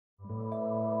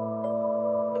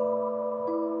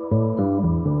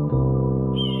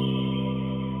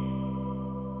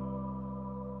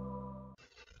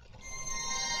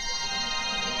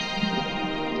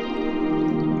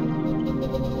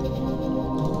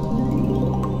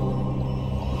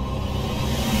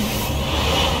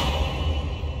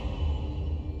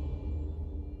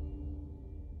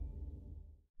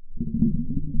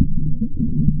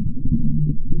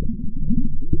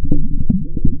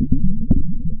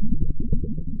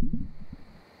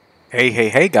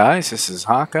Hey guys, this is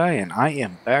Hawkeye and I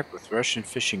am back with Russian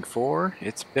Fishing 4.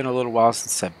 It's been a little while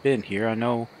since I've been here. I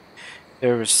know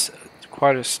there was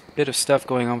quite a bit of stuff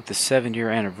going on with the 7-year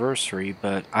anniversary,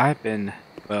 but I've been,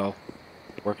 well,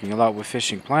 working a lot with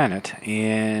Fishing Planet,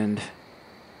 and,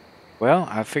 well,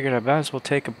 I figured I might as well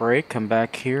take a break, come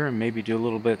back here, and maybe do a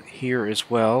little bit here as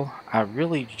well. I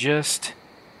really just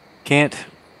can't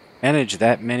manage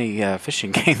that many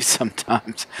fishing games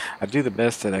sometimes. I do the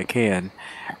best that I can.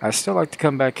 I still like to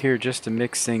come back here just to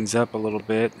mix things up a little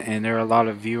bit, and there are a lot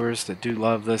of viewers that do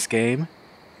love this game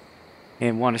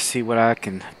and want to see what I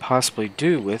can possibly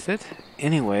do with it.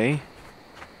 Anyway,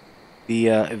 the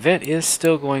event is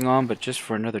still going on, but just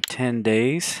for another 10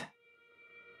 days,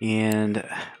 and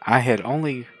I had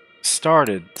only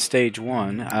started stage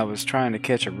 1. I was trying to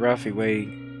catch a Ruffe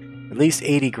weighing at least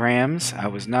 80 grams. I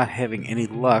was not having any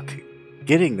luck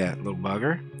getting that little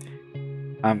bugger.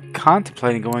 I'm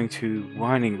contemplating going to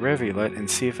Winding Rivulet and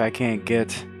see if I can't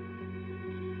get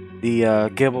the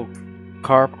Gibel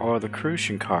Carp or the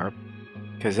Crucian Carp,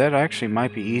 because that actually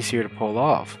might be easier to pull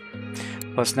off.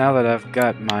 Plus, now that I've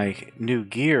got my new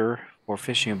gear for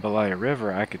fishing in Belaya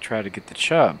River, I could try to get the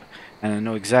chub, and I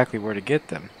know exactly where to get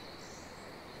them.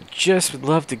 Just would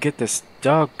love to get this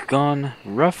doggone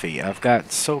Ruffe. I've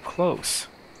got so close.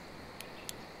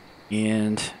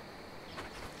 And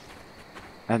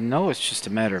I know it's just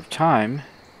a matter of time.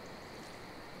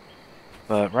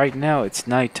 But right now it's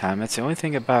nighttime. That's the only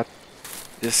thing about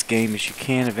this game is you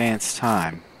can't advance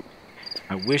time.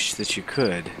 I wish that you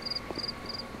could.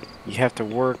 You have to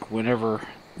work whenever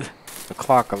the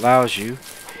clock allows you.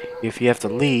 If you have to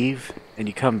leave and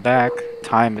you come back,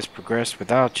 time has progressed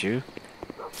without you.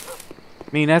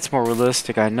 I mean, that's more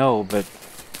realistic, I know, but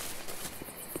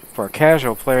for a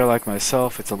casual player like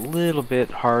myself, it's a little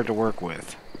bit hard to work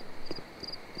with.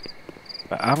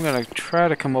 But I'm going to try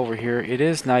to come over here. It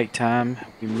is nighttime.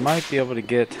 We might be able to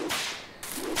get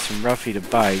some Ruffe to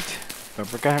bite,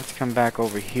 but we're going to have to come back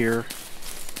over here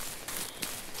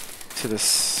to the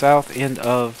south end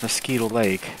of Mosquito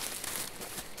Lake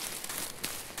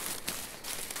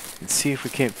and see if we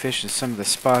can't fish in some of the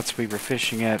spots we were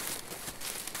fishing at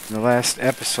in the last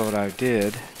episode I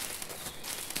did.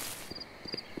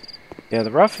 Yeah, the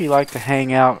Ruffe like to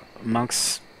hang out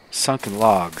amongst sunken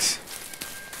logs,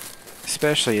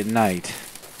 especially at night.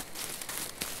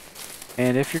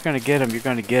 And if you're going to get them, you're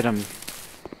going to get them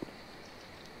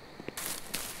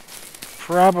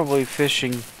probably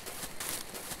fishing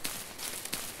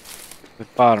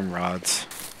with bottom rods.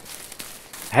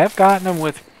 I have gotten them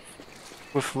with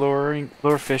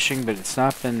lure fishing, but it's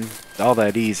not been all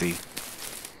that easy.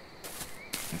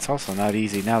 It's also not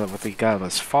easy now that we got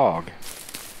this fog.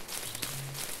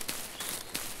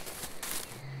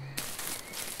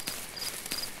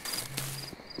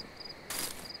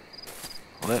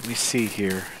 Let me see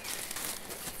here.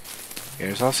 Yeah,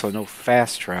 there's also no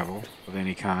fast travel of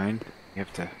any kind. You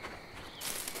have to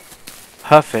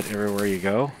huff it everywhere you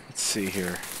go. Let's see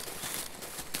here.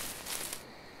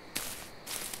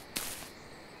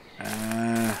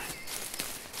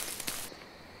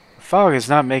 The fog is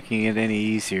not making it any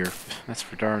easier. That's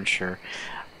for darn sure.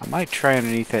 I might try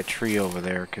underneath that tree over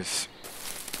there, because,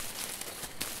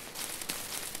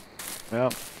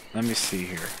 well, let me see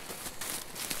here.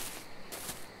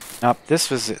 Nope, this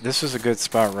was a good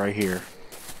spot right here.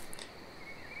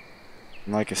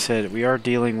 And like I said, we are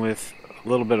dealing with a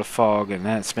little bit of fog, and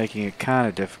that's making it kind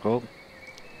of difficult.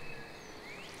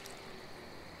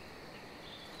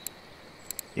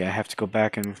 Yeah, I have to go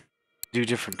back and do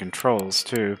different controls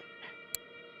too.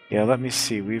 Yeah, let me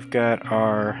see. We've got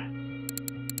our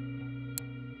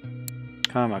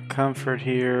comfort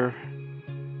here.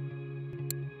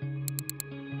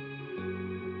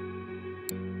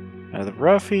 Now the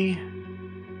Ruffe,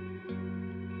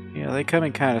 yeah, they come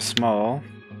in kind of small.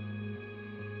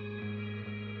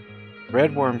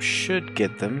 Redworm should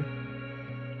get them.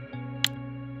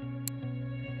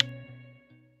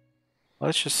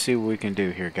 Let's just see what we can do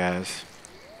here, guys.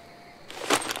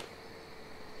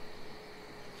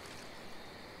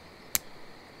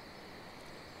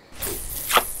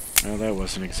 Well, that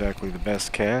wasn't exactly the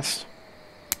best cast.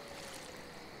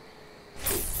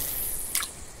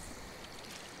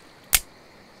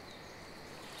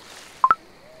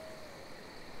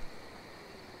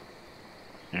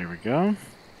 There we go.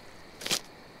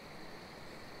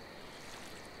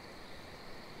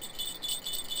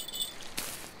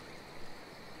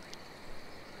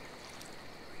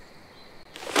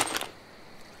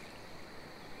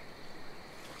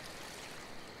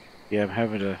 Yeah, I'm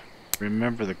having to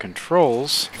remember the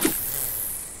controls.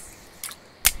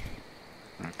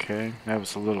 Okay, that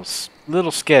was a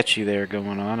little sketchy there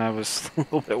going on. I was a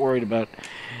little bit worried about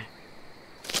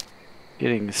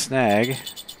getting the snag.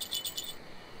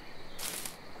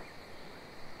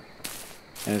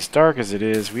 And as dark as it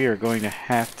is, we are going to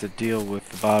have to deal with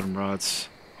the bottom rods,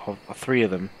 all 3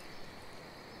 of them.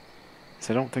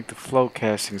 So I don't think the float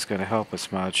casting is going to help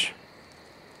us much.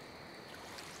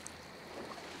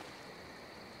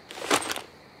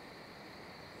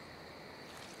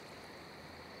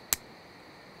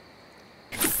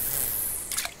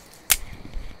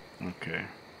 Okay.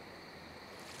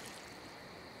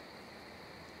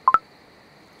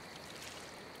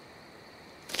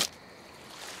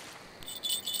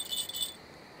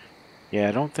 Yeah,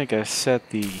 I don't think I set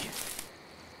the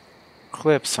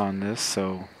clips on this,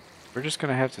 so we're just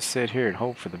going to have to sit here and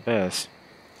hope for the best.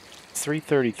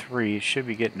 3:33, should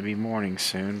be getting to be morning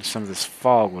soon. Some of this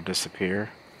fog will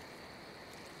disappear.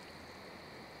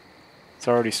 It's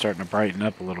already starting to brighten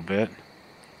up a little bit.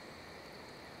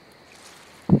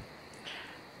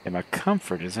 And my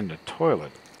comfort is in the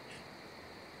toilet.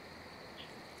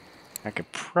 I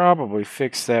could probably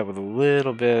fix that with a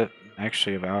little bit,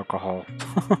 actually, of alcohol.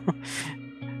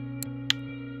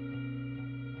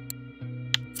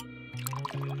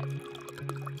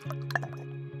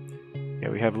 Yeah,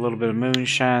 we have a little bit of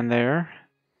moonshine there.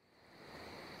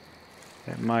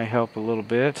 That might help a little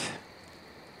bit.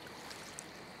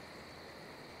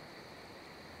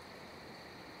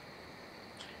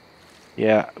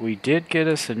 Yeah, we did get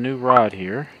us a new rod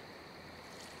here.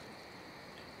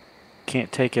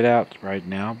 Can't take it out right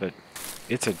now, but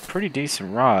it's a pretty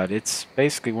decent rod. It's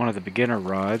basically one of the beginner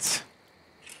rods.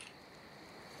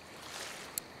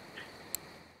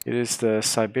 It is the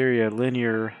Siberia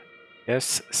Linear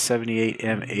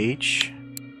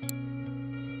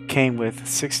S78MH. Came with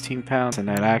 16 pounds, and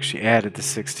I actually added the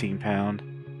 16 pound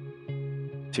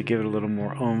to give it a little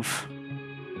more oomph.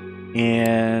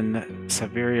 And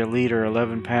Siberia Leader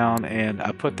 11 pound, and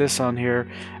I put this on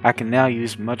here. I can now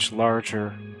use much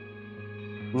larger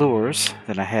lures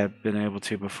than I had been able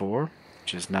to before,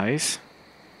 which is nice.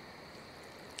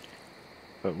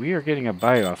 But we are getting a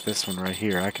bite off this one right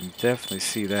here. I can definitely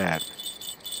see that.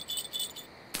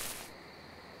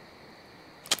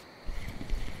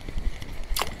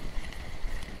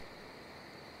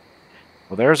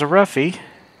 Well, there's a Ruffe.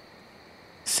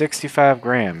 65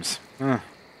 grams.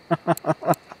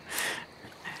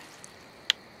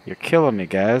 You're killing me,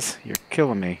 guys. You're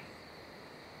killing me.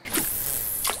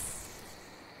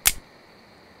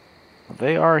 Well,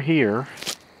 they are here.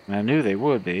 And I knew they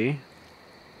would be.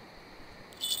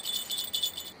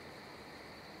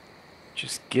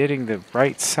 Just getting the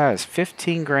right size.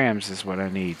 15 grams is what I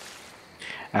need.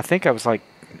 I think I was like,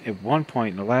 at one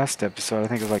point in the last episode, I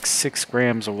think it was like 6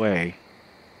 grams away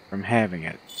from having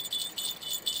it.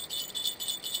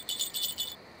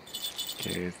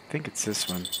 Okay, I think it's this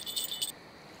one.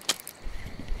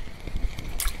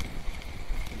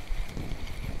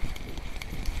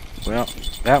 Well,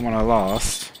 that one I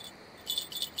lost.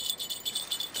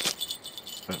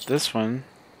 But this one...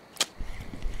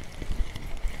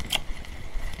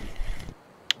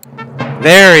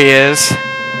 There he is!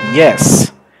 Yes!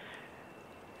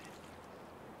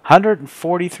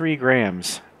 143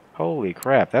 grams. Holy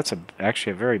crap, that's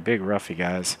actually a very big Ruffe,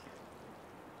 guys.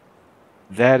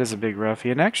 That is a big Ruffe,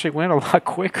 and actually went a lot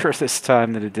quicker this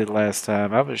time than it did last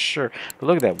time. I was sure. But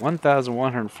look at that,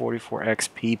 1,144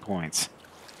 XP points.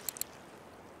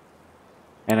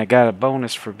 And I got a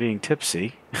bonus for being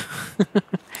tipsy.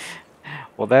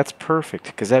 Well, that's perfect,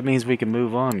 because that means we can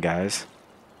move on, guys.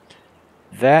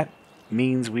 That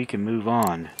means we can move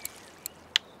on.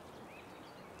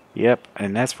 Yep,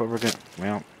 and that's what we're going to...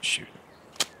 Well, shoot.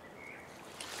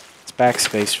 It's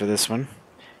backspace for this one.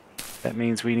 That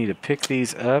means we need to pick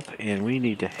these up, and we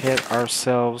need to head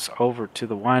ourselves over to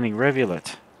the Winding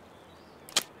Rivulet.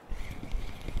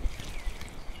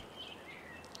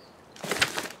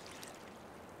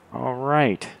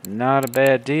 Alright, not a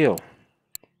bad deal.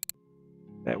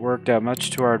 That worked out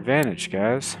much to our advantage,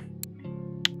 guys.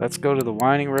 Let's go to the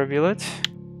Winding Rivulet.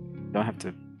 Don't have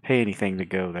to pay anything to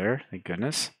go there, thank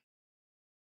goodness.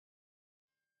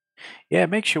 Yeah, it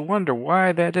makes you wonder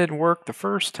why that didn't work the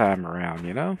first time around,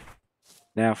 you know?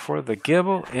 Now for the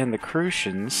Gibel and the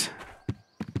Crucians,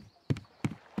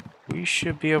 we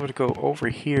should be able to go over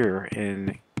here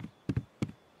and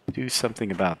do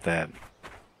something about that.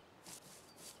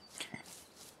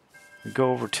 We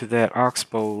go over to that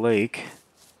Oxbow Lake.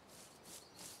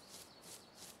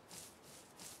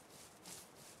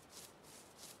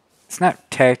 It's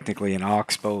not technically an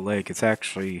Oxbow Lake, it's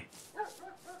actually,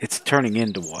 it's turning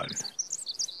into one.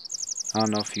 I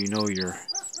don't know if you know your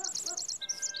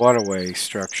waterway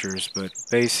structures, but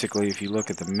basically if you look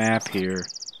at the map here,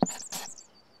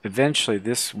 eventually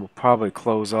this will probably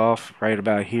close off right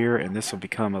about here and this will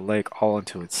become a lake all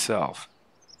unto itself.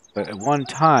 But at one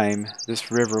time,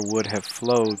 this river would have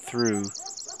flowed through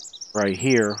right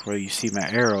here where you see my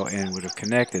arrow and would have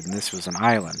connected, and this was an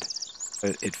island.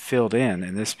 But it filled in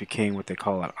and this became what they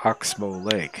call an Oxbow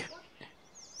Lake.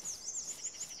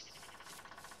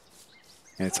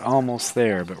 And it's almost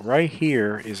there, but right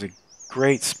here is a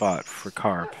great spot for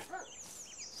carp.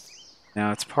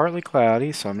 Now it's partly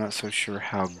cloudy, so I'm not so sure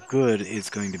how good it's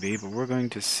going to be, but we're going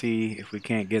to see if we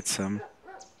can't get some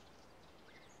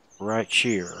right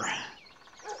here.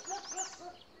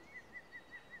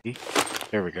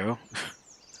 There we go.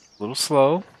 A little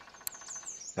slow.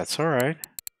 That's alright.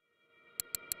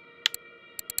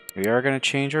 We are going to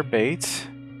change our baits.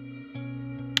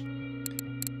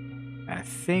 I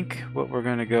think what we're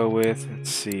going to go with, let's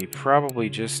see, probably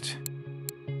just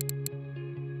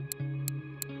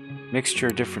mixture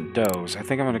of different doughs. I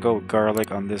think I'm going to go with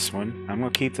garlic on this one. I'm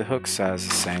going to keep the hook size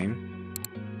the same.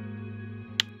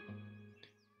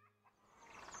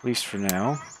 At least for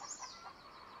now.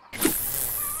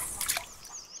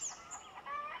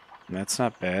 And that's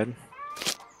not bad.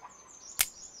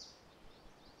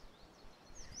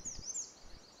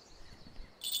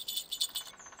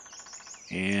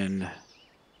 And I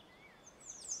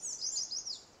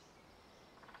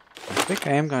think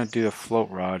I am going to do a float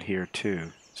rod here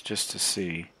too, just to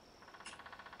see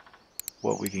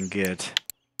what we can get.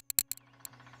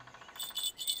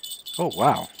 Oh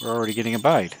wow, we're already getting a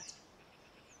bite.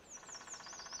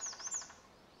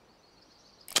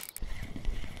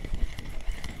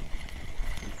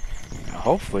 Now,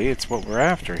 hopefully it's what we're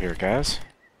after here, guys.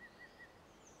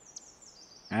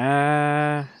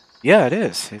 Yeah, it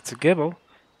is. It's a gibel.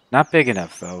 Not big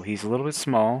enough though. He's a little bit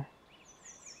small,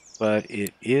 but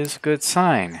it is a good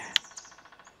sign.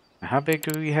 Now, how big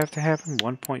do we have to have him?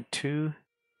 1.2?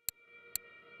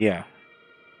 Yeah.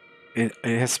 It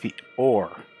has to be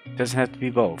or. It doesn't have to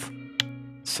be both.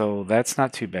 So that's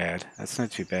not too bad. That's not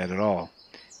too bad at all.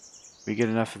 If we get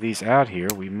enough of these out here,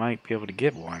 we might be able to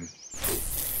get one.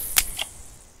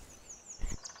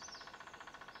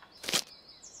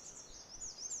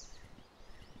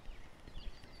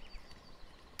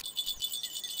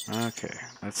 Okay,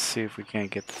 let's see if we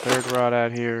can't get the third rod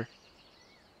out here.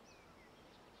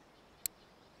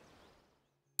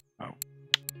 Oh.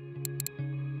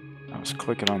 I was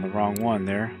clicking on the wrong one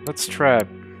there. Let's try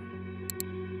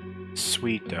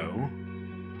sweet dough.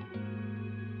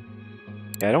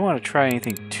 Yeah, I don't want to try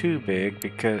anything too big,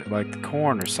 because like the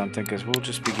corn or something, because we'll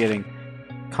just be getting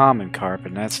common carp,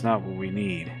 and that's not what we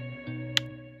need.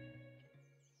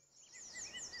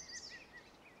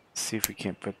 Let's see if we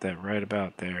can't put that right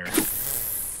about there.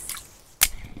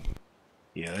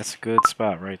 Yeah, that's a good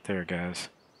spot right there, guys.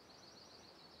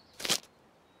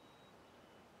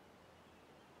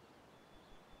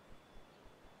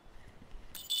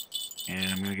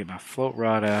 And I'm going to get my float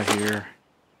rod out here.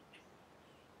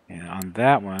 And on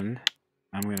that one,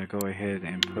 I'm going to go ahead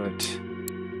and put...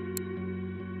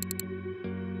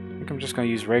 I think I'm just going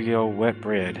to use regular wet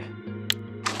bread.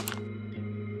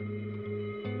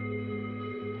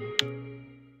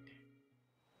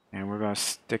 And we're going to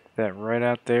stick that right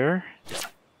out there.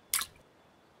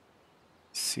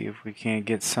 See if we can't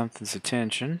get something's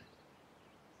attention.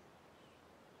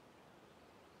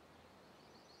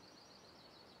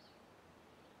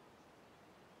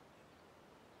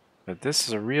 But this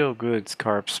is a real good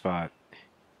carp spot.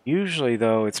 Usually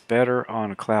though, it's better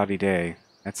on a cloudy day.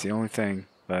 That's the only thing,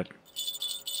 but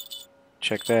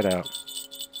check that out.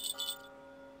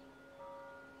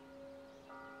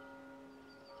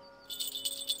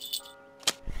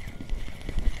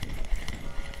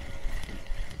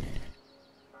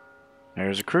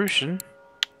 There's a Crucian.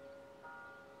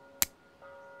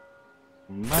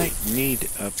 We might need to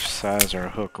upsize our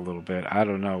hook a little bit. I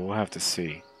don't know. We'll have to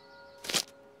see.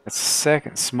 That's the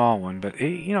second small one, but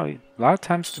it, you know, a lot of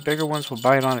times the bigger ones will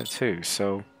bite on it too,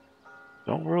 so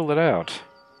don't rule it out.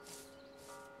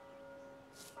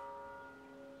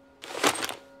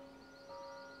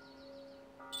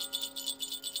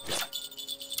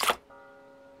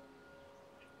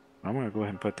 I'm going to go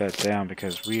ahead and put that down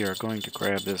because we are going to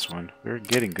grab this one. We're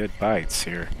getting good bites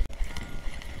here.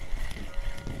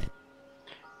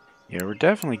 Yeah, we're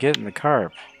definitely getting the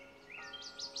carp.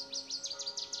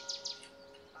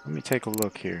 Let me take a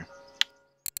look here.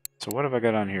 So what have I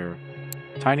got on here?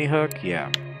 Tiny hook?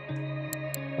 Yeah.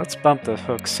 Let's bump the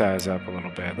hook size up a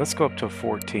little bit. Let's go up to a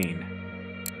 14.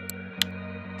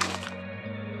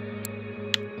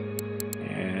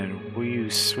 And we'll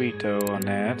use sweet dough on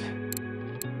that.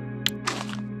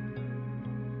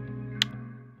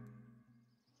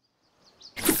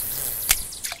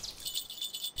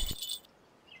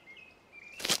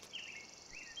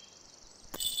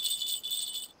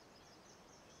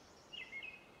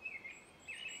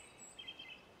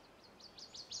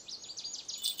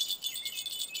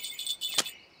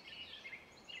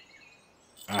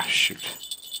 Ah, shoot.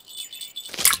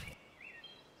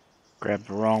 Grab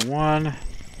the wrong one.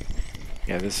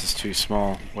 Yeah, this is too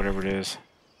small, whatever it is.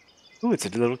 Ooh, it's a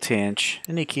little tinge.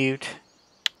 Isn't he cute?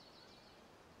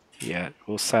 Yeah,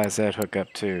 we'll size that hook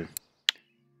up too.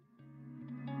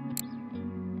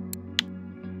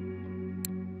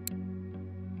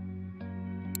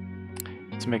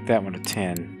 Let's make that one a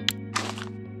 10.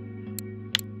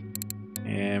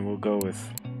 And we'll go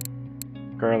with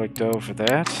garlic dough for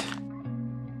that.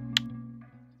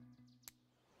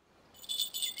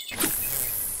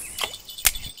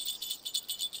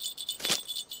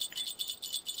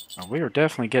 Oh, we are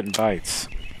definitely getting bites.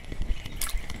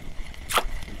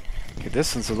 Okay,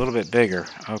 this one's a little bit bigger.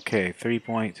 Okay,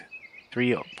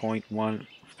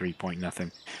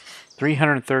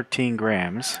 313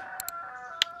 grams.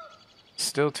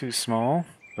 Still too small,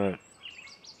 but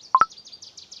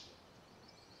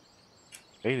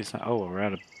bait is not. Oh, we're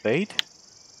out of bait?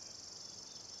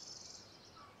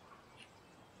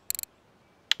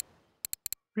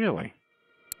 Really?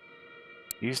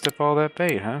 Used up all that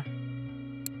bait, huh?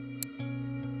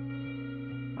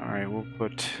 Alright, we'll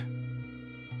put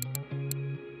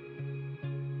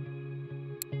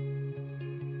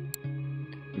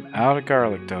out of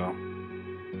garlic dough.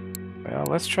 Well,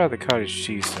 let's try the cottage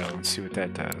cheese dough and see what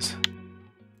that does.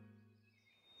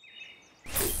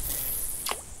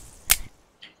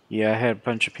 Yeah, I had a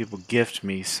bunch of people gift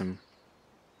me some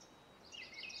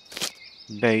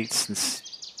baits and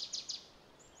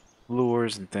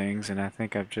lures and things, and I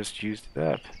think I've just used it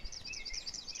up.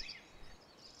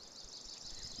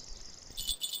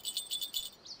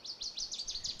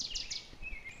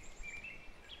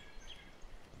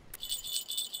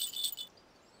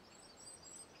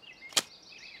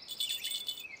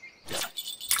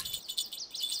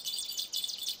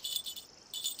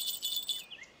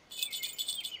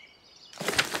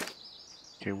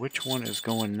 Okay, which one is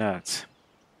going nuts?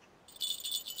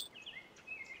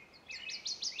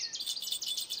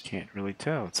 Can't really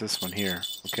tell. It's this one here.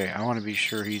 Okay, I want to be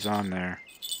sure he's on there.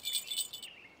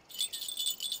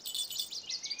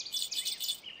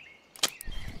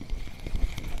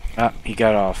 Ah, he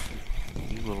got off.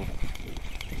 You little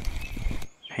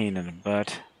pain in the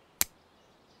butt.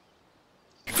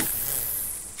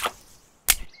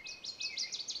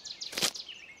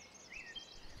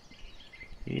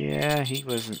 Yeah, he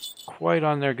wasn't quite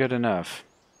on there good enough.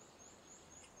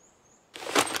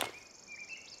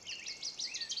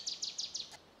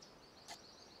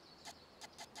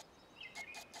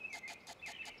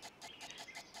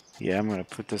 Yeah, I'm going to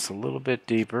put this a little bit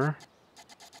deeper.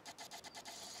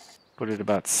 Put it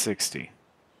about 60.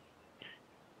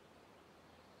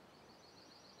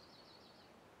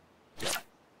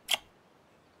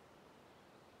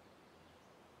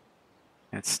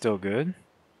 That's still good.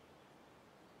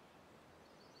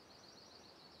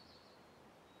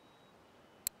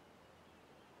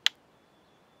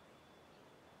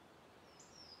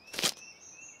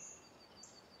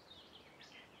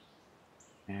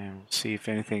 And we'll see if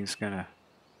anything's going to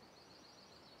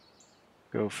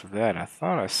go for that. I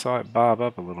thought I saw it bob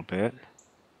up a little bit.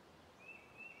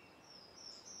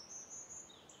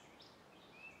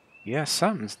 Yeah,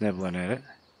 something's nibbling at it.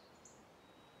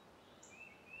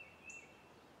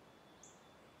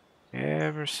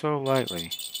 Ever so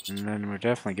lightly. And then we're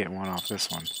definitely getting one off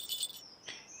this one.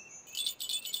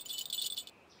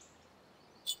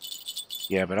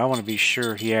 Yeah, but I want to be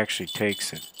sure he actually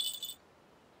takes it.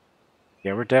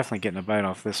 Yeah, we're definitely getting a bite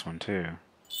off this one too.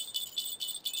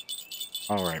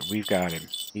 Alright, we've got him.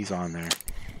 He's on there.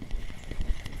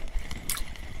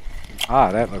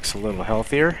 Ah, that looks a little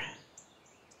healthier.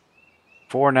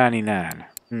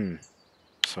 $4.99.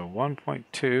 So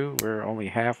 1.2, we're only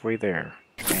halfway there.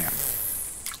 Damn.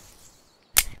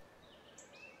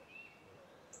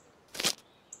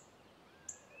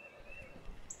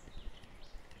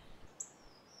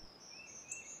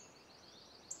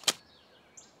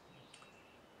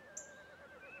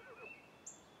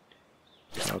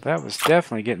 So that was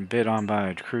definitely getting bit on by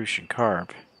a Crucian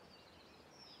Carp.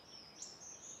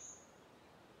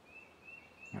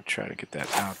 I'll try to get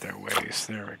that out their ways.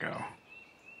 There we go.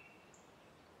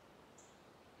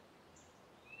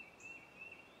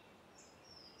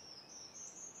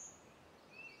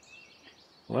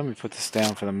 Let me put this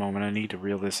down for the moment. I need to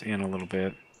reel this in a little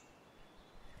bit.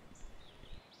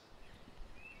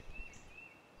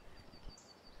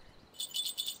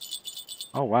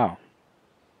 Oh, wow.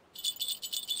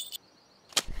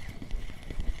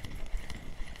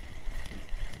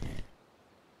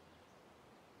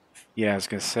 Yeah, I was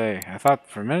going to say, I thought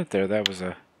for a minute there that was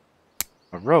a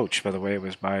roach by the way it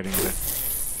was biting, but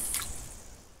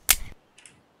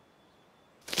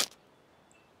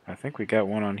I think we got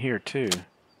one on here too.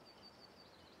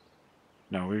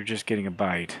 No, we were just getting a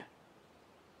bite.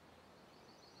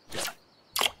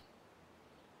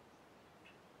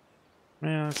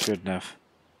 Yeah, that's good enough.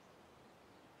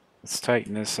 Let's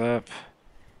tighten this up.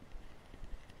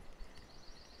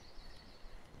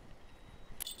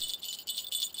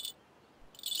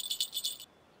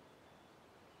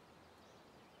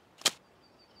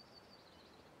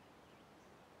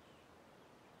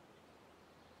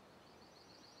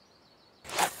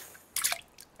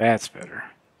 That's better.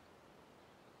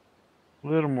 A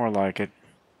little more like it.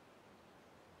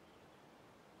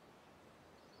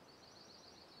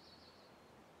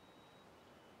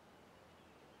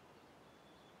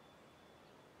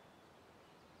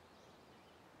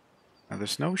 Now,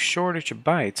 there's no shortage of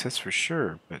bites, that's for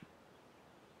sure, but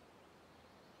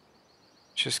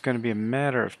it's just going to be a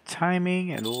matter of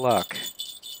timing and luck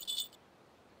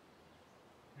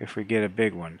if we get a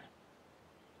big one.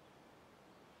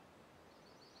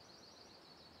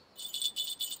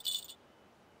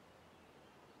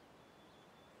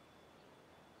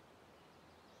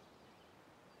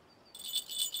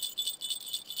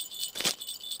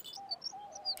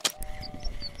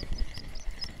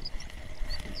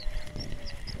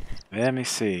 Let me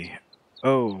see.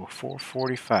 Oh,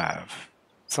 445.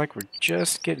 It's like we're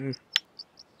just getting...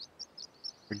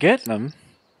 We're getting them.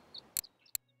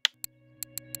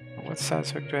 What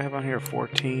size hook do I have on here?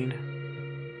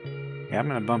 14. Yeah, I'm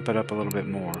going to bump it up a little bit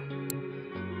more.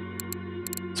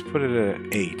 Let's put it at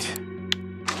 8.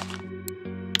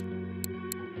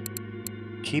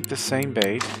 Keep the same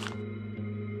bait.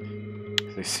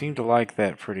 They seem to like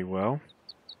that pretty well.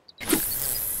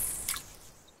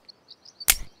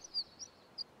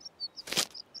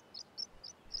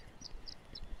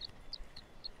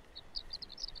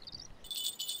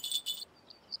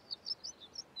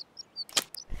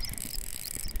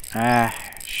 Ah,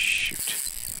 shoot.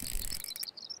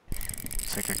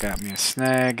 Looks like I got me a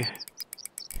snag.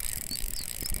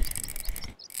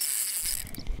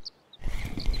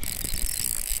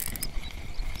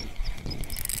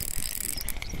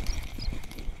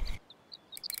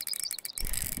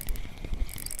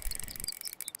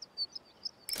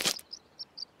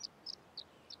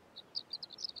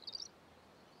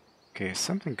 Okay, is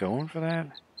something going for that?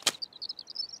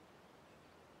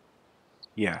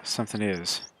 Yeah, something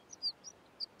is.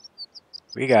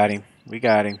 We got him. We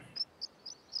got him.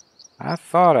 I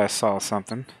thought I saw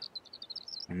something.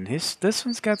 And this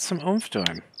one's got some oomph to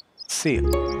him. Let's see it.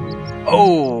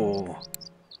 Oh!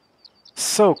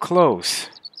 So close.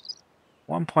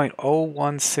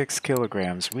 1.016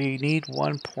 kilograms. We need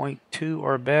 1.2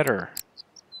 or better.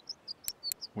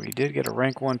 We did get a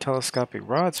rank 1 telescopic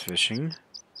rods fishing.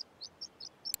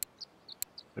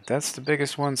 But that's the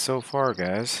biggest one so far,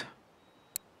 guys.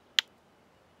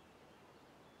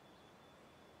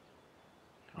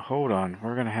 Hold on,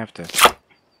 we're gonna have to...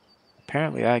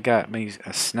 Apparently I got me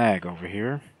a snag over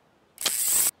here.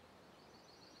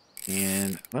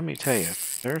 And let me tell you,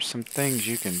 there's some things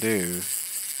you can do.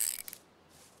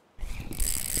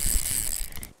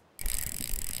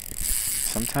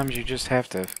 Sometimes you just have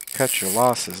to cut your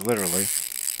losses, literally.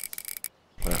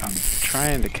 But I'm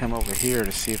trying to come over here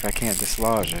to see if I can't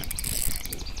dislodge it.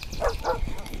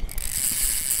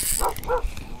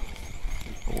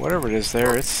 But whatever it is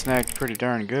there, it's snagged pretty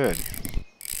darn good.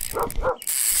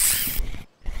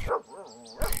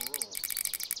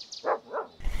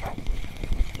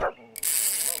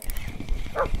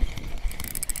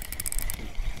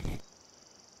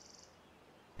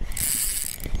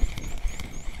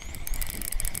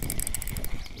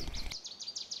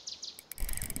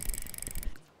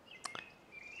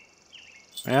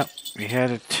 Yep, we had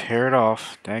to tear it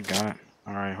off. Daggone it.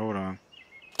 Alright, hold on.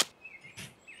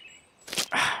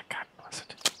 Ah, God bless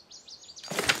it.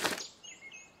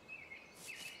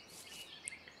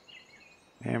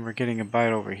 And we're getting a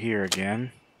bite over here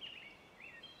again.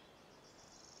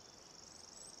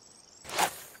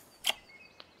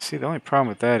 See, the only problem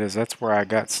with that is that's where I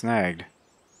got snagged.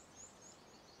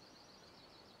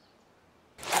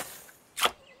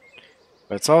 But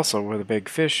it's also where the big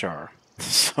fish are.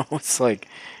 So it's like,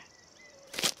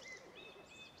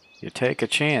 you take a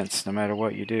chance no matter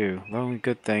what you do. The only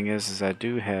good thing is I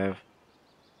do have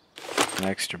an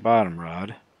extra bottom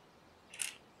rod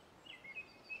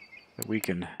that we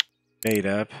can bait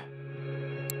up.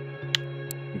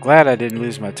 I'm glad I didn't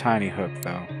lose my tiny hook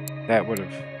though. That would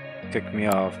have ticked me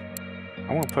off.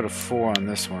 I want to put a 4 on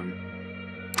this one.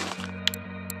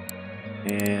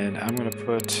 And I'm going to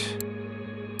put...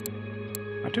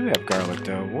 I do have garlic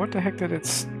though. What the heck did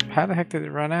it... How the heck did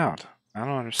it run out? I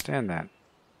don't understand that.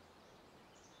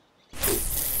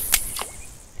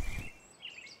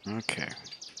 Okay.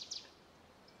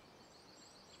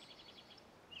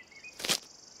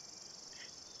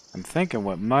 I'm thinking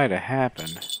what might have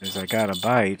happened is I got a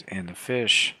bite and the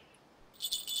fish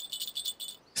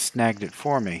snagged it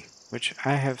for me, which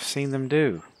I have seen them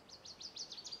do.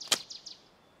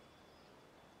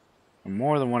 On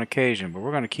more than one occasion, but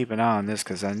we're going to keep an eye on this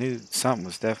because I knew something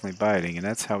was definitely biting, and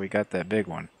that's how we got that big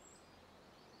one.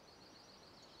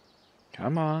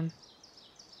 Come on.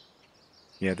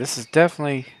 Yeah, this is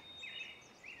definitely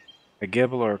a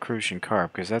Gibel or a Crucian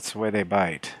Carp because that's the way they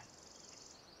bite.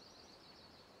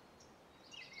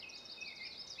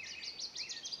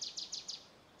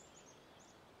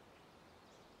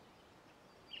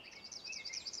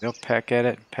 They'll peck at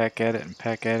it, peck at it, and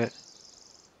peck at it.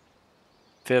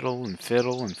 Fiddle and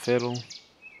fiddle and fiddle.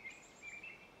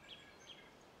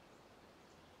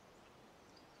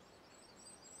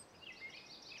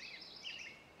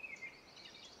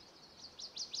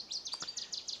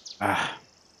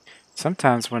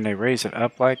 Sometimes when they raise it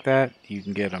up like that, you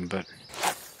can get them, but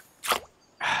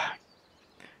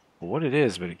what it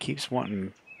is, but it keeps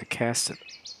wanting to cast it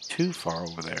too far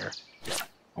over there.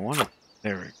 I want to,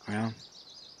 there we go.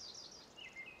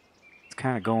 It's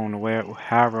kind of going the way,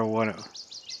 however,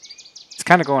 it's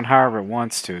kind of going however it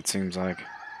wants to, it seems like.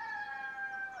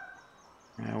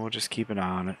 Yeah, we'll just keep an eye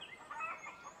on it.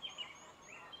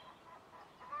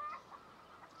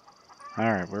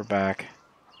 Alright, we're back.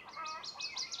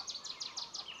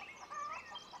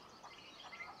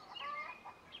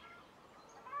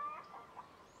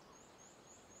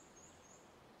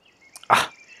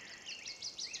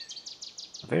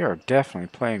 They are definitely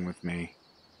playing with me.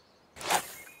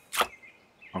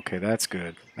 Okay, that's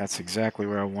good. That's exactly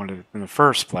where I wanted it in the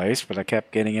first place, but I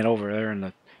kept getting it over there in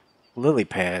the lily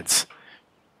pads.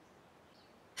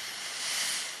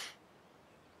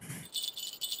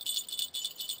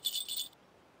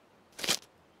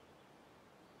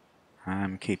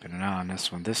 I'm keeping an eye on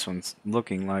this one. This one's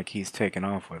looking like he's taking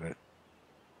off with it.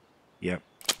 Yep.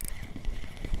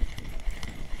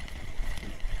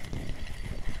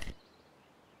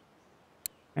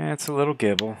 And it's a little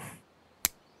Gibel.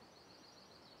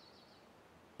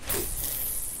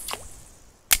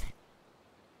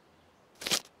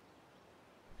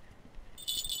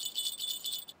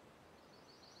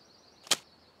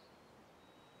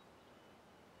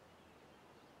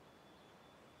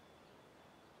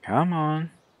 Come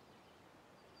on.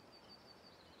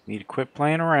 Need to quit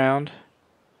playing around.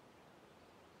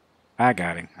 I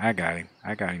got him. I got him.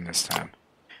 I got him this time.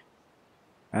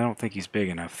 I don't think he's big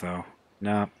enough though.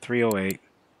 No, 308.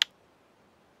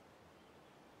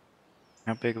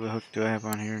 How big of a hook do I have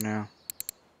on here now?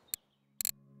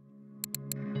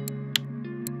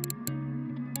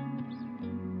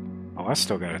 Oh, I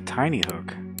still got a tiny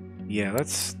hook. Yeah,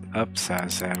 let's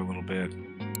upsize that a little bit.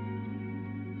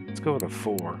 Let's go with a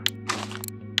 4.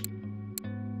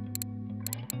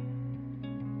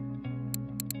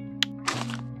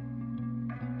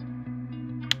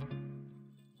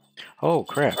 Oh,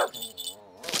 crap.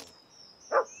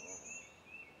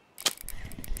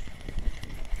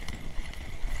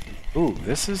 Ooh,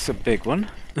 this is a big one.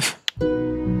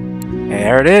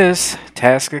 There it is.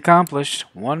 Task accomplished.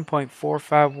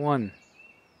 1.451.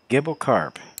 Gibel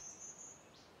Carp.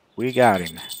 We got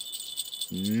him.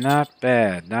 Not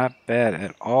bad. Not bad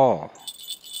at all.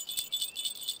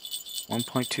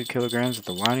 1.2 kilograms at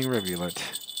the Winding Rivulet.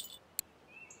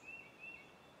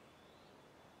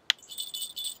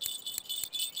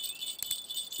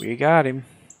 We got him.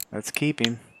 Let's keep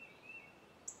him.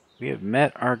 We have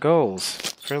met our goals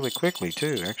fairly quickly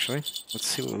too, actually. Let's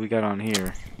see what we got on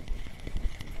here.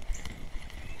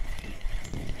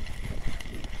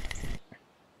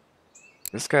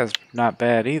 This guy's not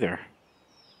bad either.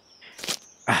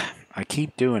 I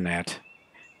keep doing that.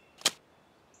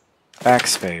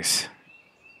 Backspace.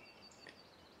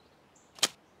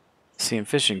 See, in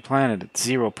Fishing Planet,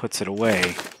 0 puts it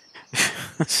away.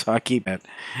 So I keep it.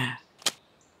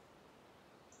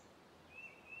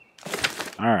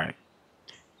 Alright.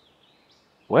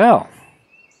 Well,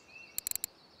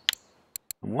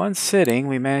 in one sitting,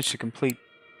 we managed to complete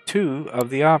 2 of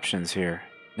the options here.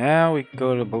 Now we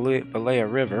go to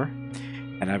Balea River,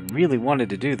 and I really wanted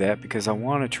to do that because I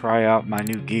want to try out my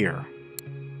new gear.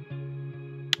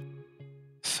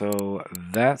 So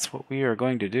that's what we are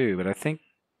going to do. But I think,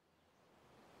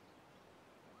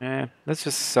 let's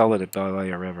just sell it at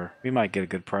Balea River. We might get a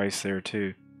good price there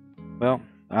too. Well,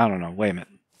 I don't know. Wait a minute.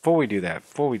 Before we do that,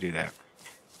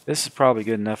 this is probably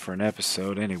good enough for an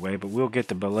episode anyway, but we'll get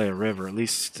to Balea River at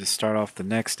least to start off the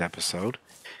next episode.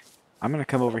 I'm going to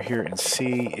come over here and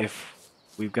see if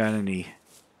we've got any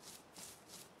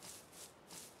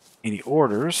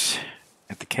orders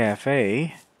at the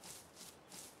cafe.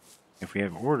 If we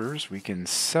have orders, we can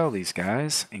sell these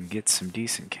guys and get some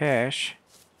decent cash.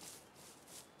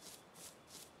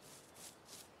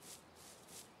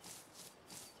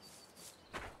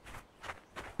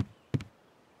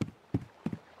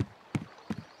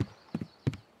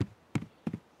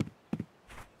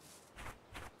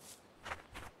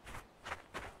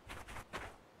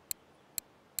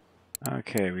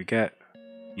 Okay, we got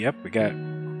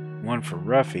one for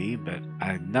Ruffe, but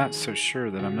I'm not so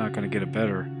sure that I'm not going to get a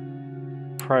better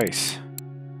price.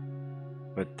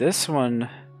 But this one,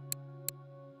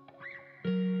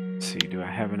 let's see, do I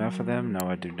have enough of them? No,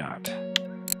 I do not.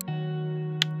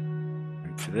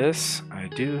 And for this, I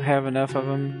do have enough of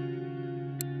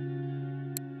them.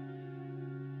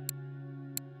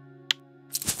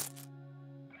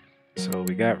 So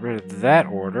we got rid of that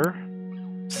order.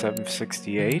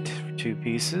 768 for 2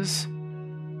 pieces.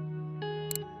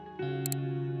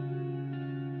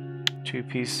 2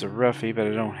 pieces of Ruffe, but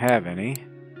I don't have any.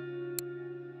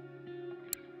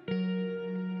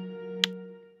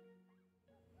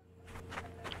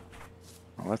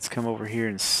 Well, let's come over here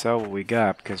and sell what we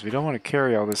got, because we don't want to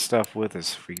carry all this stuff with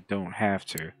us if we don't have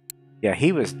to. Yeah,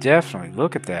 he was definitely,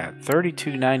 look at that,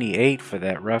 $32.98 for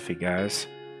that Ruffe, guys.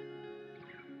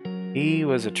 He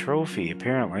was a trophy,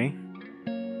 apparently.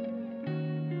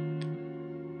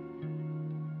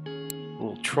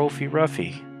 Little trophy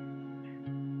Ruffe.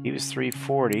 He was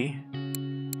 $340.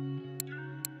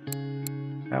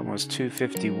 That one was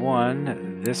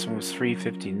 $251. This one was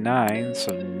 $359.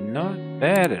 So not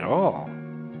bad at all.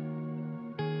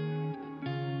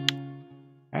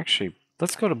 Actually,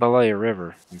 let's go to Balea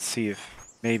River and see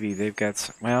if maybe they've got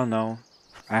some. Well, no.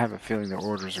 I have a feeling their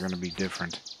orders are going to be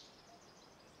different.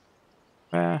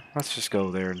 Let's just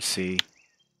go there and see.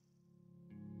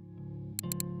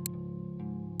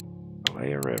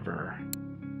 Balea River.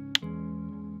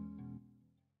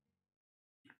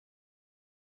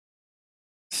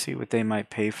 See what they might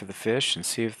pay for the fish and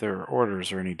see if their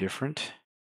orders are any different.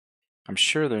 I'm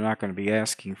sure they're not going to be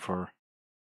asking for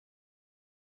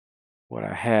what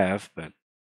I have, but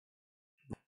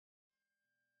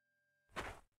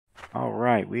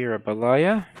alright, we are at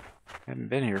Balea. Haven't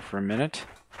been here for a minute.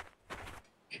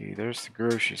 Okay, there's the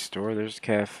grocery store, there's the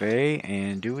cafe,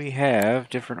 and do we have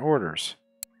different orders?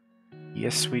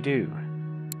 Yes, we do.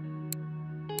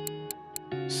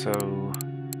 So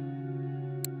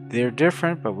they're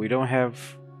different, but we don't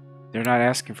have, they're not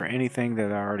asking for anything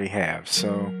that I already have,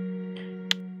 so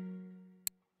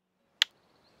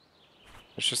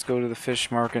let's just go to the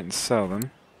fish market and sell them.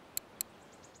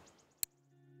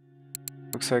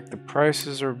 Looks like the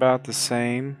prices are about the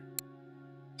same,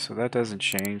 so that doesn't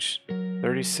change.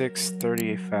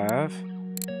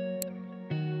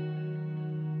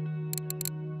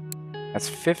 $36.35. That's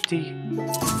 50.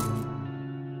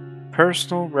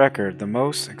 Personal record, the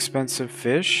most expensive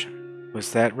fish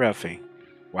was that Ruffe.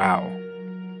 Wow.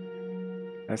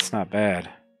 That's not bad.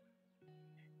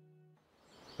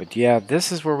 But yeah,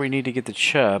 this is where we need to get the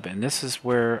chub, and this is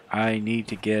where I need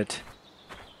to get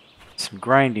some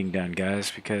grinding done,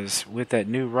 guys, because with that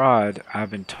new rod, I've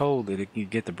been told that you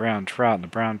get the brown trout, and the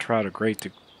brown trout are great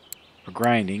for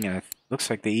grinding, and it looks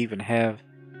like they even have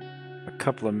a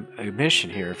couple of emission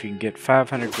here. If you can get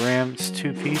 500 grams,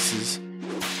 2 pieces,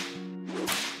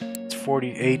 it's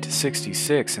 48 to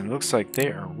 66, and it looks like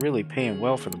they are really paying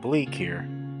well for the bleak here.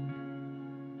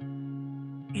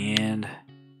 And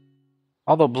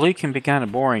although bleak can be kind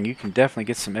of boring, you can definitely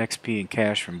get some XP and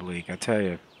cash from bleak, I tell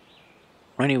you.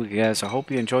 Anyway, guys, I hope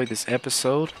you enjoyed this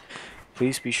episode.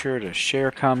 Please be sure to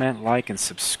share, comment, like, and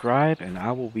subscribe, and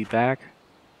I will be back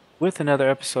with another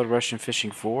episode of Russian Fishing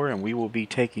 4, and we will be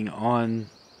taking on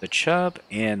the chub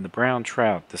and the brown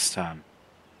trout this time.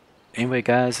 Anyway,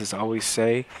 guys, as I always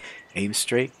say, aim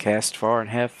straight, cast far,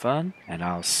 and have fun, and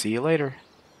I'll see you later.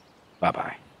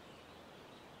 Bye-bye.